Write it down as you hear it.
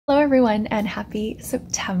Hello everyone and happy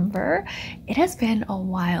September. It has been a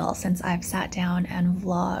while since I've sat down and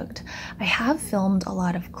vlogged. I have filmed a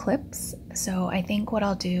lot of clips, so I think what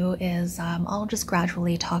I'll do is I'll just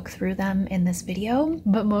gradually talk through them in this video,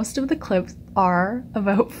 but most of the clips are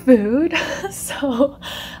about food, so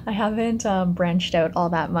I haven't branched out all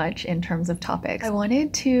that much in terms of topics. I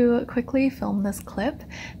wanted to quickly film this clip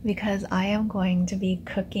because I am going to be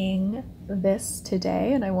cooking this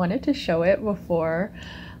today and I wanted to show it before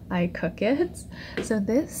I cook it. So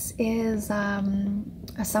this is a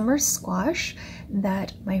summer squash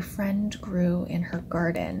that my friend grew in her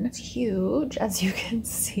garden. It's huge, as you can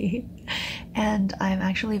see, and I'm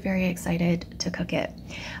actually very excited to cook it.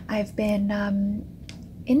 I've been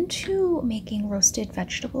into making roasted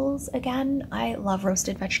vegetables again. I love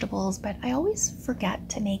roasted vegetables, but I always forget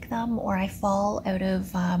to make them, or I fall out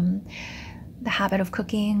of the habit of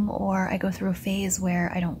cooking, or I go through a phase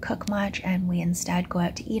where I don't cook much and we instead go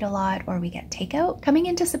out to eat a lot or we get takeout. Coming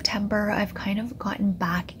into September, I've kind of gotten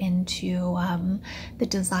back into the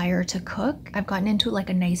desire to cook. I've gotten into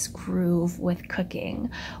like a nice groove with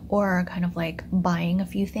cooking, or kind of like buying a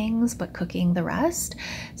few things but cooking the rest.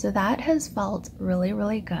 So that has felt really,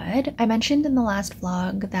 really good. I mentioned in the last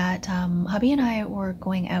vlog that hubby and I were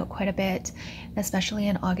going out quite a bit, especially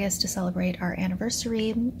in August, to celebrate our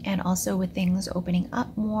anniversary, and also with things opening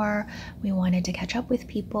up more, we wanted to catch up with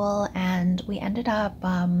people, and we ended up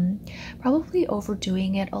probably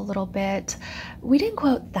overdoing it a little bit. We didn't go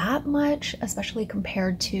out that much, especially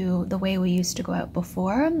compared to the way we used to go out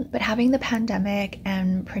before, but having the pandemic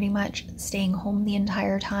and pretty much staying home the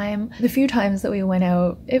entire time, the few times that we went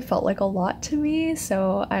out, it felt like a lot to me,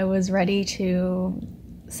 so I was ready to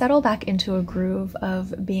settle back into a groove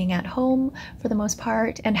of being at home for the most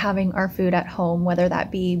part and having our food at home, whether that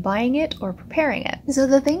be buying it or preparing it. So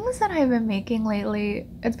the things that I've been making lately,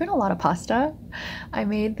 it's been a lot of pasta. I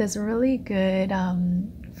made this really good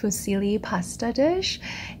fusilli pasta dish.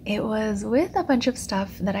 It was with a bunch of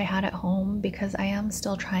stuff that I had at home because I am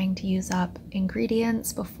still trying to use up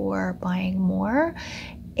ingredients before buying more.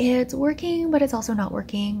 It's working, but it's also not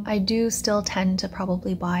working. I do still tend to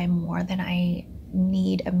probably buy more than I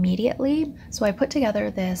need immediately. So I put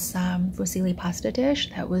together this fusilli pasta dish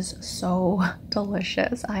that was so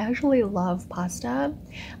delicious. I actually love pasta.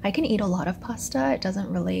 I can eat a lot of pasta. It doesn't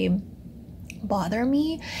really bother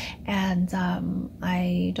me, and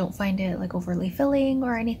I don't find it like overly filling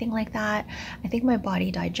or anything like that. I think my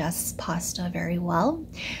body digests pasta very well,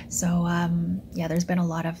 so yeah, there's been a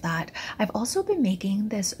lot of that. I've also been making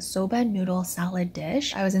this soba noodle salad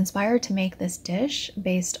dish. I was inspired to make this dish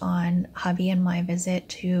based on hubby and my visit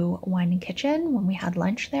to One Kitchen when we had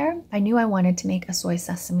lunch there. I knew I wanted to make a soy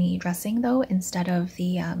sesame dressing though instead of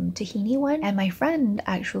the tahini one, and my friend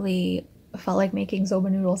actually felt like making soba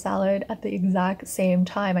noodle salad at the exact same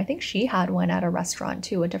time. I think she had one at a restaurant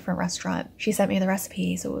too, a different restaurant. She sent me the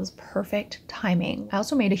recipe, so it was perfect timing. I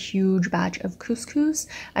also made a huge batch of couscous.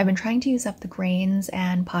 I've been trying to use up the grains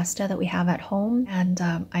and pasta that we have at home, and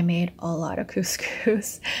I made a lot of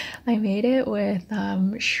couscous. I made it with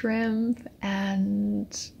shrimp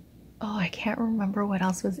and oh, I can't remember what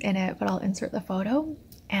else was in it, but I'll insert the photo,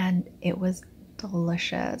 and it was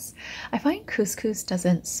delicious. I find couscous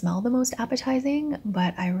doesn't smell the most appetizing,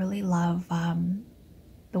 but I really love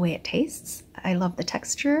the way it tastes. I love the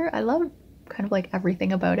texture. I love kind of like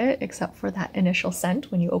everything about it except for that initial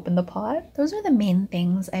scent when you open the pot. Those are the main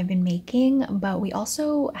things I've been making, but we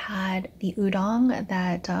also had the udon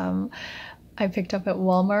that I picked up at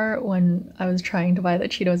Walmart when I was trying to buy the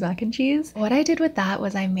Cheetos mac and cheese. What I did with that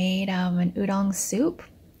was I made an udon soup,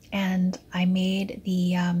 and I made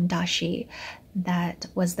the dashi that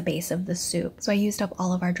was the base of the soup. So I used up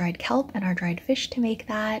all of our dried kelp and our dried fish to make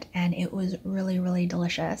that, and it was really, really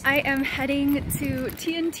delicious. I am heading to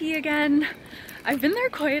T&T again. I've been there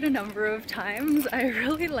quite a number of times. I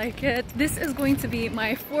really like it. This is going to be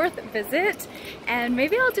my 4th visit, and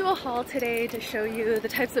maybe I'll do a haul today to show you the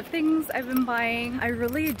types of things I've been buying. I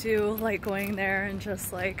really do like going there and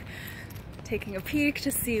just like taking a peek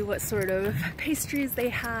to see what sort of pastries they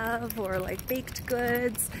have, or like baked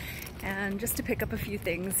goods, and just to pick up a few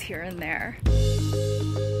things here and there.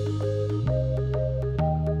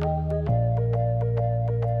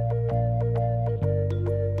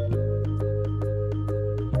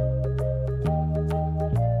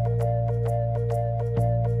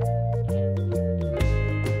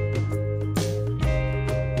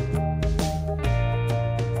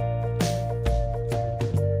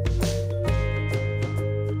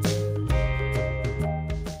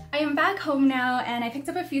 home now and I picked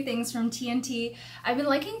up a few things from T&T. I've been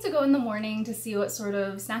liking to go in the morning to see what sort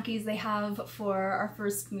of snackies they have for our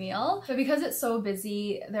first meal. But because it's so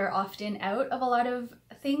busy, they're often out of a lot of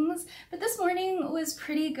things. But this morning was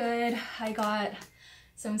pretty good. I got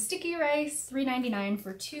some sticky rice, $3.99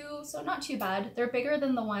 for 2, so not too bad. They're bigger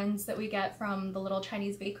than the ones that we get from the little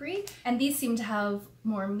Chinese bakery, and these seem to have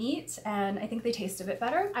more meat, and I think they taste a bit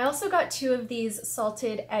better. I also got 2 of these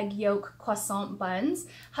salted egg yolk croissant buns.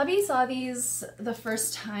 Hubby saw these the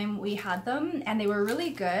first time we had them, and they were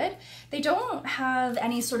really good. They don't have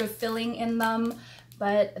any sort of filling in them,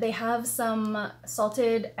 but they have some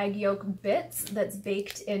salted egg yolk bits that's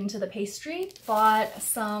baked into the pastry. Bought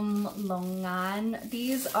some longan.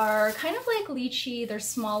 These are kind of like lychee. They're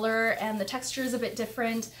smaller and the texture is a bit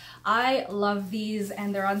different. I love these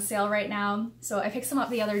and they're on sale right now. So I picked some up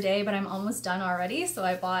the other day, but I'm almost done already, so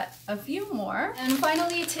I bought a few more. And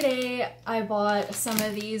finally today I bought some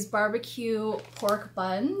of these barbecue pork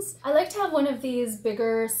buns. I like to have one of these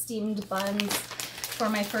bigger steamed buns for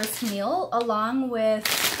my first meal, along with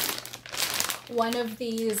one of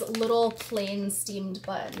these little plain steamed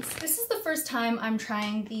buns. This is the first time I'm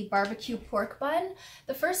trying the barbecue pork bun.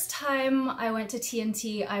 The first time I went to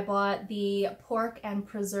T&T, I bought the pork and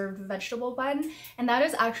preserved vegetable bun, and that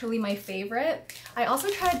is actually my favorite. I also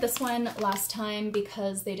tried this one last time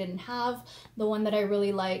because they didn't have the one that I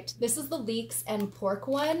really liked. This is the leeks and pork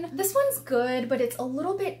one. This one's good, but it's a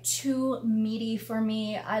little bit too meaty for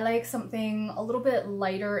me. I like something a little bit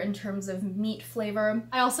lighter in terms of meat flavor.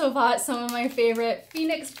 I also bought some of my favorite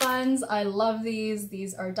Phoenix buns. I love these.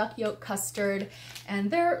 These are duck yolk custard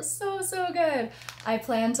and they're so good. I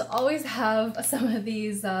plan to always have some of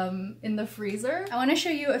these in the freezer. I want to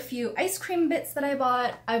show you a few ice cream bits that I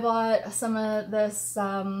bought. I bought some of this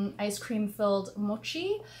ice cream filled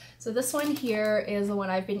mochi. So this one here is the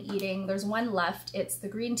one I've been eating. There's one left. It's the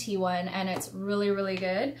green tea one and it's really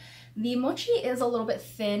good. The mochi is a little bit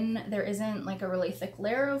thin. There isn't like a really thick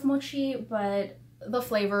layer of mochi, but the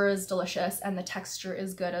flavor is delicious and the texture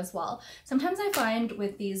is good as well. Sometimes I find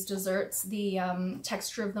with these desserts, the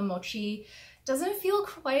texture of the mochi doesn't feel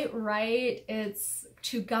quite right. It's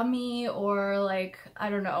too gummy or like,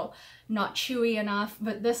 I don't know, not chewy enough,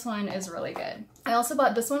 but this one is really good. I also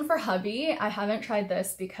bought this one for hubby. I haven't tried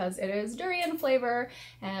this because it is durian flavor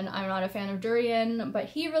and I'm not a fan of durian, but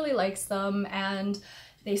he really likes them and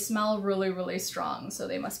they smell really strong, so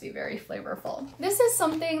they must be very flavorful. This is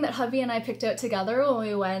something that hubby and I picked out together when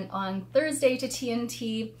we went on Thursday to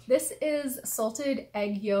T&T. This is salted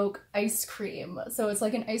egg yolk ice cream. So it's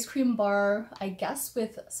like an ice cream bar, I guess,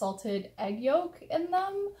 with salted egg yolk in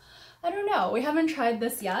them. I don't know, we haven't tried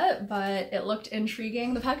this yet, but it looked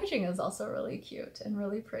intriguing. The packaging is also really cute and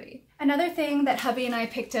really pretty. Another thing that hubby and I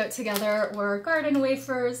picked out together were garden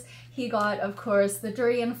wafers. He got, of course, the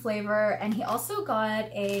durian flavor, and he also got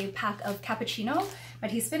a pack of cappuccino, but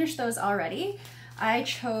he's finished those already. I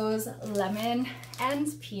chose lemon and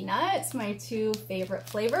peanut. It's my 2 favorite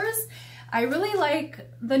flavors. I really like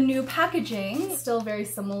the new packaging, still very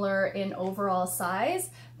similar in overall size,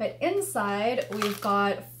 but inside we've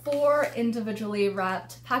got 4 individually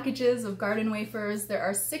wrapped packages of garden wafers. There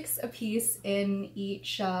are 6 apiece in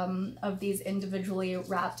each of these individually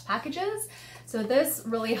wrapped packages. So this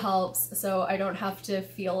really helps so I don't have to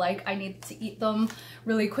feel like I need to eat them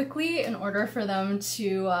really quickly in order for them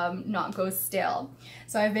to not go stale.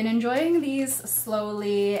 So I've been enjoying these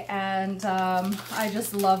slowly and I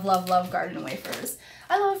just love garden wafers.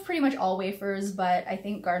 I love pretty much all wafers, but I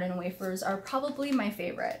think garden wafers are probably my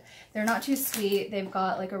favorite. They're not too sweet. They've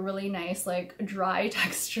got like a really nice like dry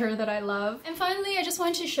texture that I love. And finally, I just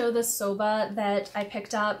wanted to show this soba that I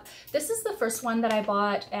picked up. This is the first one that I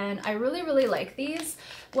bought and I really like these.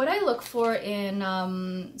 What I look for in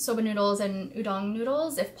soba noodles and udon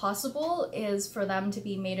noodles, if possible, is for them to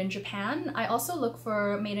be made in Japan. I also look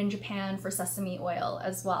for made in Japan for sesame oil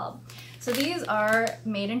as well. So these are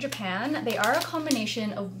made in Japan. They are a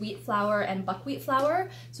combination of wheat flour and buckwheat flour,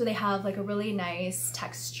 so they have like a really nice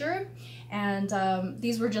texture. And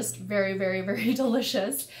these were just very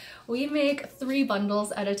delicious. We make 3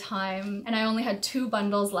 bundles at a time, and I only had 2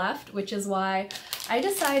 bundles left, which is why I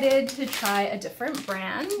decided to try a different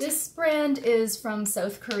brand. This brand is from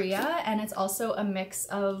South Korea, and it's also a mix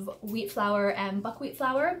of wheat flour and buckwheat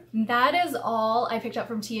flour. That is all I picked up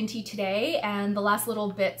from T&T today, and the last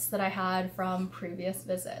little bits that I had from previous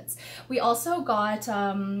visits. We also got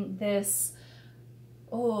this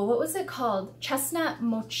oh, what was it called? Chestnut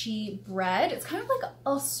mochi bread. It's kind of like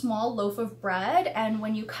a small loaf of bread, and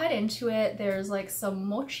when you cut into it, there's like some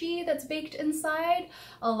mochi that's baked inside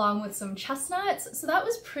along with some chestnuts. So that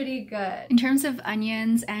was pretty good. In terms of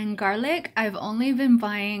onions and garlic, I've only been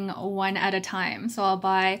buying one at a time. So I'll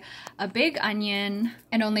buy a big onion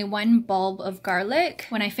and only one bulb of garlic.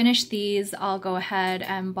 When I finish these, I'll go ahead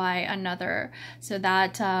and buy another. So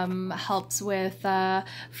that helps with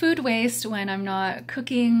food waste when I'm not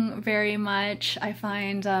cooking very much. I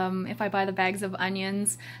find if I buy the bags of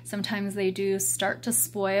onions, sometimes they do start to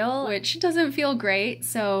spoil, which doesn't feel great.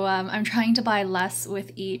 So I'm trying to buy less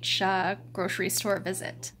with each grocery store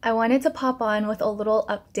visit. I wanted to pop on with a little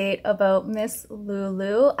update about Miss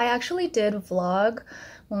Lulu. I actually did vlog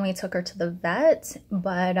when we took her to the vet,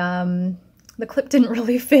 but the clip didn't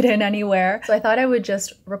really fit in anywhere. So I thought I would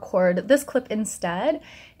just record this clip instead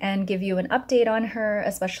and give you an update on her,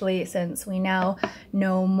 especially since we now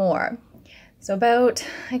know more. So about,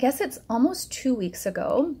 I guess it's almost 2 weeks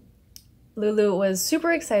ago, Lulu was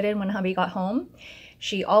super excited when hubby got home.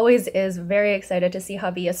 She always is very excited to see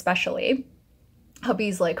hubby, especially.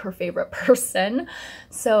 Hubby's like her favorite person.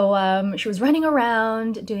 So she was running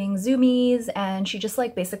around doing zoomies, and she just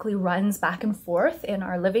like basically runs back and forth in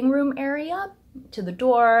our living room area to the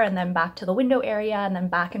door and then back to the window area and then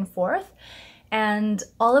back and forth. And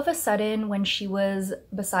all of a sudden, when she was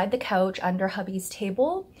beside the couch under hubby's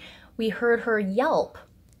table, we heard her yelp.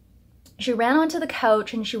 She ran onto the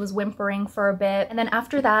couch and she was whimpering for a bit. And then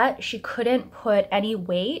after that, she couldn't put any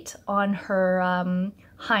weight on her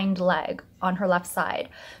hind leg on her left side.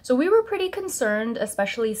 So we were pretty concerned,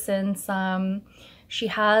 especially since she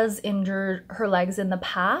has injured her legs in the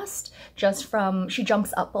past, just from, she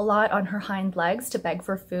jumps up a lot on her hind legs to beg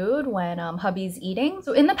for food when hubby's eating.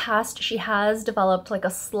 So in the past, she has developed like a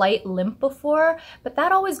slight limp before, but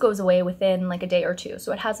that always goes away within like a day or two.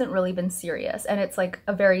 So it hasn't really been serious, and it's like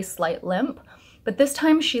a very slight limp. But this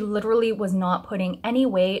time she literally was not putting any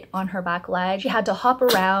weight on her back leg. She had to hop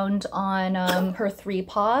around on her 3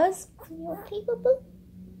 paws. Okay, boo-boo.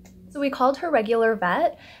 So we called her regular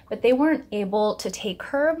vet, but they weren't able to take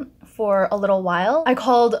her for a little while. I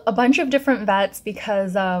called a bunch of different vets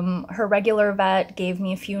because her regular vet gave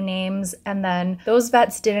me a few names, and then those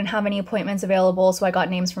vets didn't have any appointments available, so I got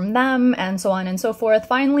names from them and so on and so forth.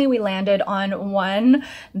 Finally, we landed on one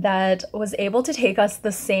that was able to take us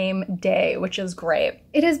the same day, which is great.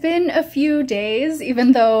 It has been a few days,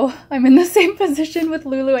 even though I'm in the same position with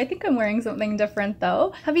Lulu. I think I'm wearing something different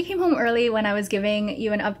though. Hubby came home early when I was giving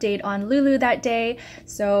you an update on Lulu that day,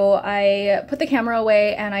 so I put the camera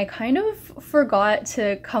away and I kind of forgot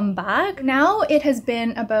to come back. Now it has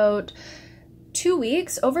been about 2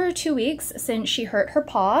 weeks, over 2 weeks since she hurt her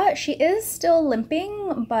paw. She is still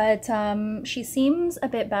limping, but she seems a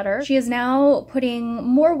bit better. She is now putting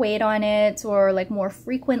more weight on it, or like more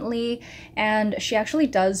frequently, and she actually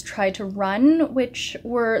does try to run, which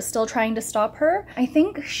we're still trying to stop her. I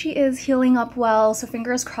think she is healing up well, so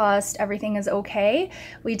fingers crossed everything is okay.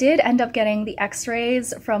 We did end up getting the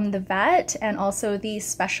x-rays from the vet and also the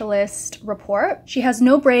specialist report. She has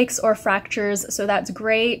no breaks or fractures, so that's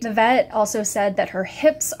great. The vet also said that her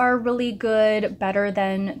hips are really good, better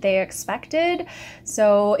than they expected.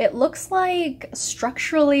 So it looks like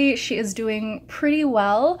structurally she is doing pretty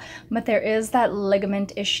well, but there is that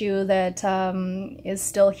ligament issue that is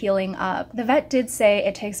still healing up. The vet did say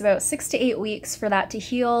it takes about 6 to 8 weeks for that to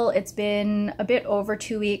heal. It's been a bit over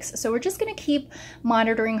 2 weeks, so we're just gonna keep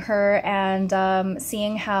monitoring her and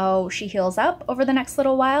seeing how she heals up over the next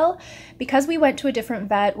little while. Because we went to a different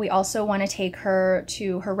vet, we also want to take her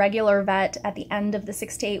to her regular vet at the end of the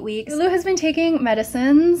 6 to 8 weeks. Lulu has been taking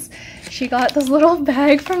medicines. She got this little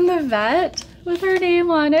bag from the vet with her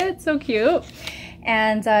name on it, so cute.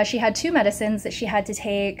 And she had 2 medicines that she had to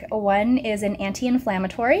take. One is an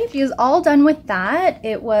anti-inflammatory. She is all done with that.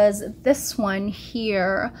 It was this one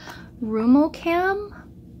here, Rumocam.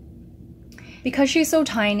 Because she's so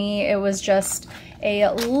tiny, it was just a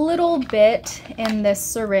little bit in this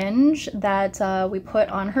syringe that we put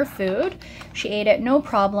on her food. She ate it no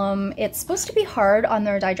problem. It's supposed to be hard on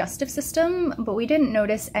their digestive system, but we didn't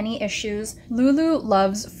notice any issues. Lulu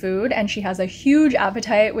loves food and she has a huge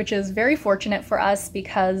appetite, which is very fortunate for us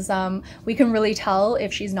because we can really tell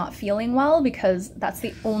if she's not feeling well, because that's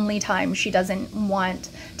the only time she doesn't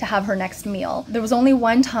want to have her next meal. There was only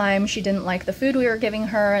one time she didn't like the food we were giving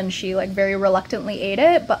her and she like very reluctantly ate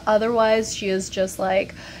it, but otherwise she is just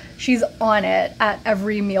like, she's on it at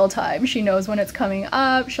every mealtime. She knows when it's coming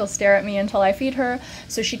up. She'll stare at me until I feed her.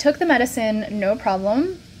 So she took the medicine, no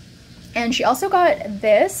problem. And she also got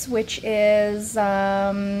this, which is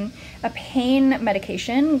a a pain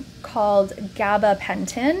medication called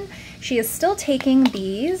gabapentin. She is still taking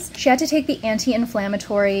these. She had to take the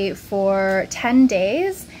anti-inflammatory for 10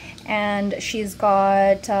 days, and she's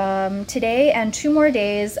got today and 2 more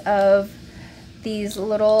days of these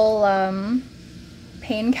little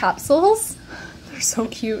pain capsules. They're so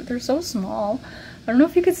cute. They're so small. I don't know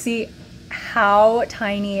if you could see how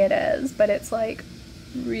tiny it is, but it's like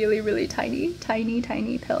really, really tiny, tiny,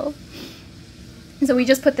 tiny pill. So we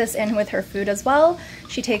just put this in with her food as well.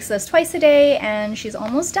 She takes this twice a day and she's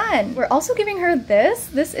almost done. We're also giving her this.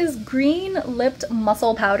 This is green lipped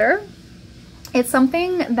muscle powder. It's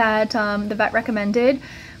something that the vet recommended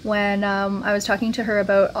when I was talking to her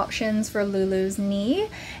about options for Lulu's knee,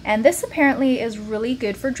 and this apparently is really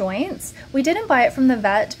good for joints. We didn't buy it from the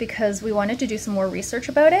vet because we wanted to do some more research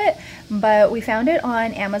about it, but we found it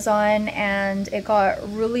on Amazon and it got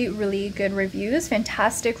really, really good reviews,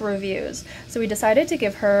 fantastic reviews. So we decided to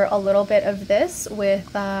give her a little bit of this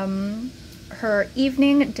with her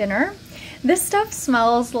evening dinner. This stuff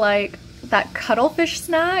smells like that cuttlefish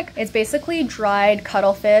snack. It's basically dried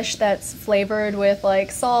cuttlefish that's flavored with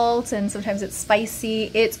like salt, and sometimes it's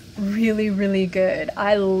spicy. It's really, really good.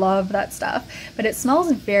 I love that stuff, but it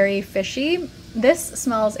smells very fishy. This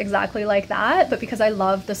smells exactly like that, but because I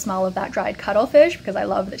love the smell of that dried cuttlefish, because I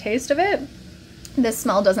love the taste of it, this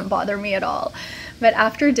smell doesn't bother me at all. But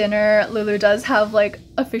after dinner, Lulu does have like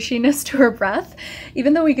a fishiness to her breath.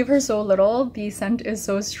 Even though we give her so little, the scent is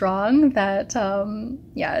so strong that,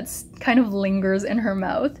 yeah, it's kind of lingers in her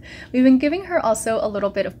mouth. We've been giving her also a little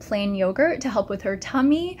bit of plain yogurt to help with her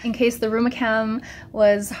tummy. In case the Rumacam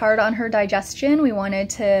was hard on her digestion, we wanted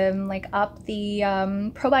to like up the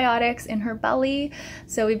probiotics in her belly.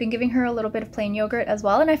 So we've been giving her a little bit of plain yogurt as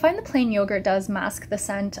well. And I find the plain yogurt does mask the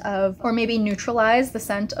scent of, or maybe neutralize the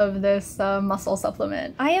scent of this muscle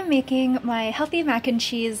supplement. I am making my healthy mac and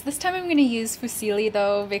cheese. This time I'm going to use fusilli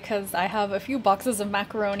though, because I have a few boxes of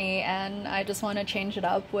macaroni and I just want to change it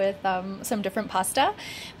up with some different pasta.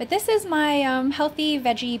 But this is my healthy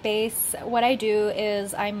veggie base. What I do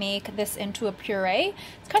is I make this into a puree.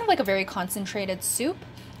 It's kind of like a very concentrated soup.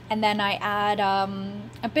 And then I add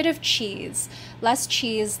a bit of cheese. Less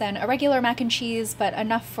cheese than a regular mac and cheese, but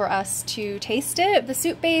enough for us to taste it. The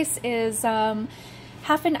soup base is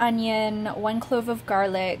half an onion, 1 clove of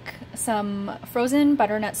garlic, some frozen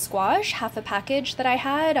butternut squash, half a package that I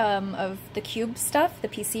had of the cube stuff, the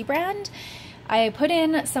PC brand. I put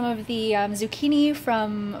in some of the zucchini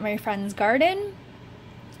from my friend's garden.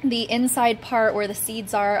 The inside part where the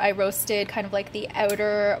seeds are, I roasted kind of like the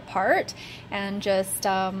outer part and just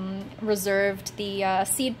reserved the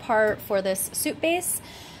seed part for this soup base.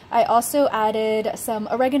 I also added some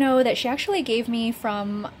oregano that she actually gave me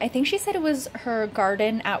from, I think she said it was her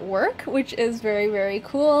garden at work, which is very, very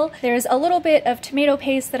cool. There's a little bit of tomato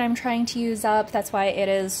paste that I'm trying to use up. That's why it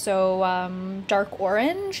is so dark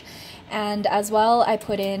orange. And as well, I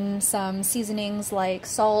put in some seasonings like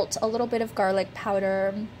salt, a little bit of garlic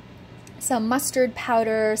powder, some mustard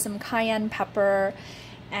powder, some cayenne pepper,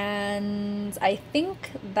 and I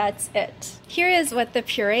think that's it. Here is what the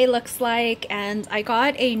puree looks like, and I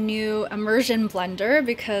got a new immersion blender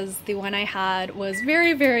because the one I had was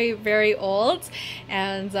very, very, very old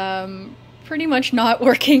and pretty much not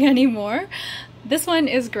working anymore. This one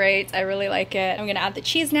is great. I really like it. I'm gonna add the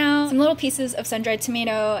cheese now, some little pieces of sun-dried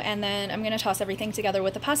tomato, and then I'm gonna toss everything together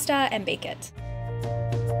with the pasta and bake it.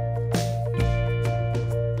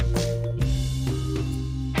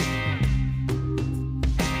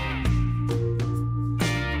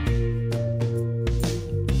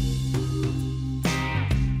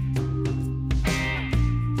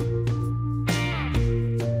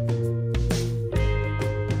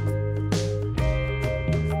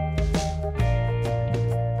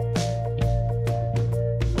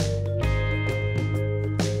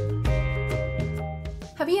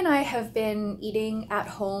 Hubby and I have been eating at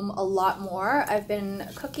home a lot more. I've been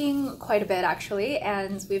cooking quite a bit actually,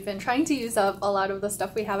 and we've been trying to use up a lot of the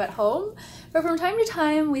stuff we have at home. But from time to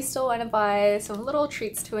time, we still want to buy some little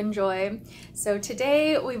treats to enjoy. So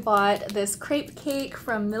today we bought this crepe cake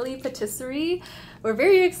from Millie Patisserie. We're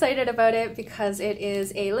very excited about it because it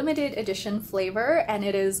is a limited edition flavor and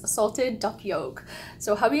it is salted duck yolk.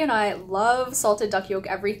 So hubby and I love salted duck yolk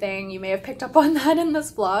everything. You may have picked up on that in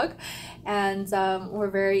this vlog. And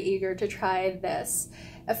we're very eager to try this.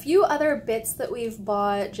 A few other bits that we've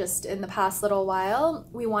bought just in the past little while.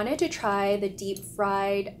 We wanted to try the deep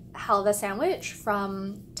fried halva sandwich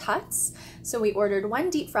from Tuts. So we ordered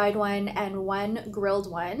one deep fried one and one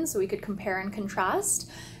grilled one so we could compare and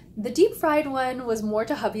contrast. The deep fried one was more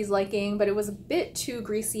to hubby's liking, but it was a bit too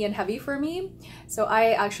greasy and heavy for me. So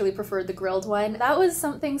I actually preferred the grilled one. That was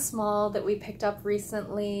something small that we picked up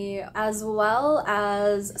recently, as well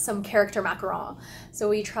as some character macaron. So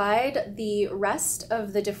we tried the rest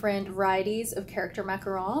of the different varieties of character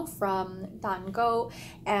macaron from Dan Go,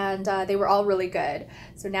 and they were all really good.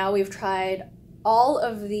 So now we've tried all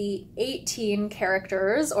of the 18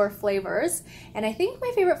 characters or flavors, and I think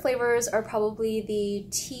my favorite flavors are probably the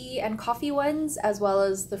tea and coffee ones as well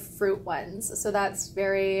as the fruit ones. So that's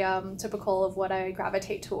very typical of what I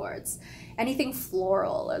gravitate towards. Anything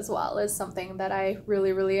floral as well is something that I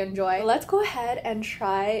really enjoy. Let's go ahead and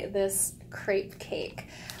try this crepe cake.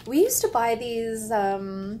 We used to buy these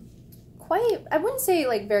I wouldn't say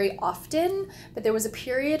like very often, but there was a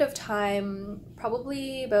period of time,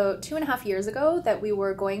 probably about 2.5 years ago, that we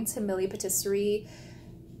were going to Millie Patisserie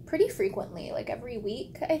pretty frequently. Like every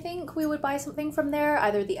week, I think we would buy something from there,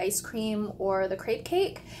 either the ice cream or the crepe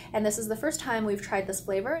cake. And this is the first time we've tried this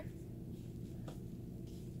flavor.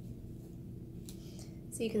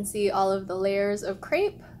 So you can see all of the layers of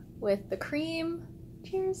crepe with the cream.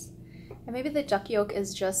 Cheers. And maybe the duck yolk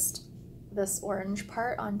is just this orange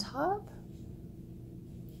part on top.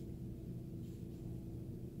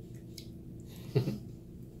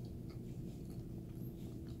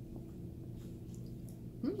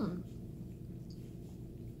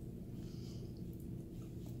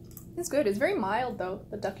 It's good. It's very mild though,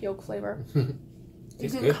 the duck yolk flavor. You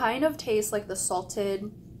can good. Kind of taste like the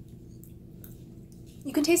salted.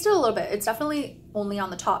 You can taste it a little bit. It's definitely only on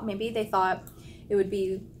the top. Maybe they thought it would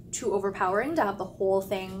be too overpowering to have the whole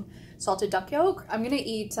thing salted duck yolk. I'm gonna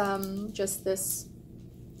eat just this.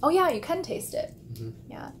 Oh yeah, you can taste it.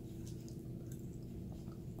 Yeah.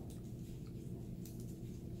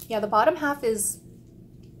 Yeah, the bottom half is,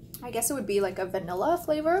 I guess it would be like a vanilla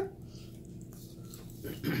flavor.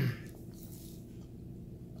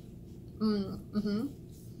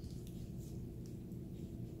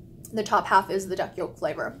 The top half is the duck yolk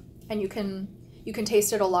flavor, and you can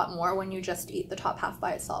taste it a lot more when you just eat the top half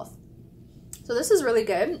by itself. So this is really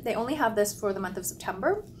good. They only have this for the month of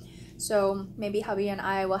September. So maybe hubby and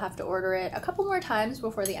I will have to order it a couple more times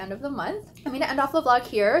before the end of the month. I'm gonna end off the vlog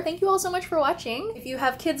here. Thank you all so much for watching. If you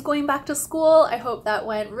have kids going back to school, I hope that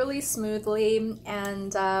went really smoothly,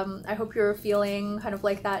 and I hope you're feeling kind of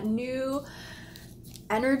like that new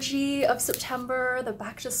energy of September, the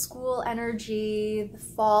back to school energy, the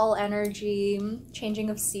fall energy, changing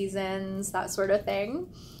of seasons, that sort of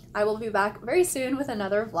thing. I will be back very soon with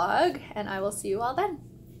another vlog, and I will see you all then.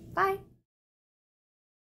 Bye!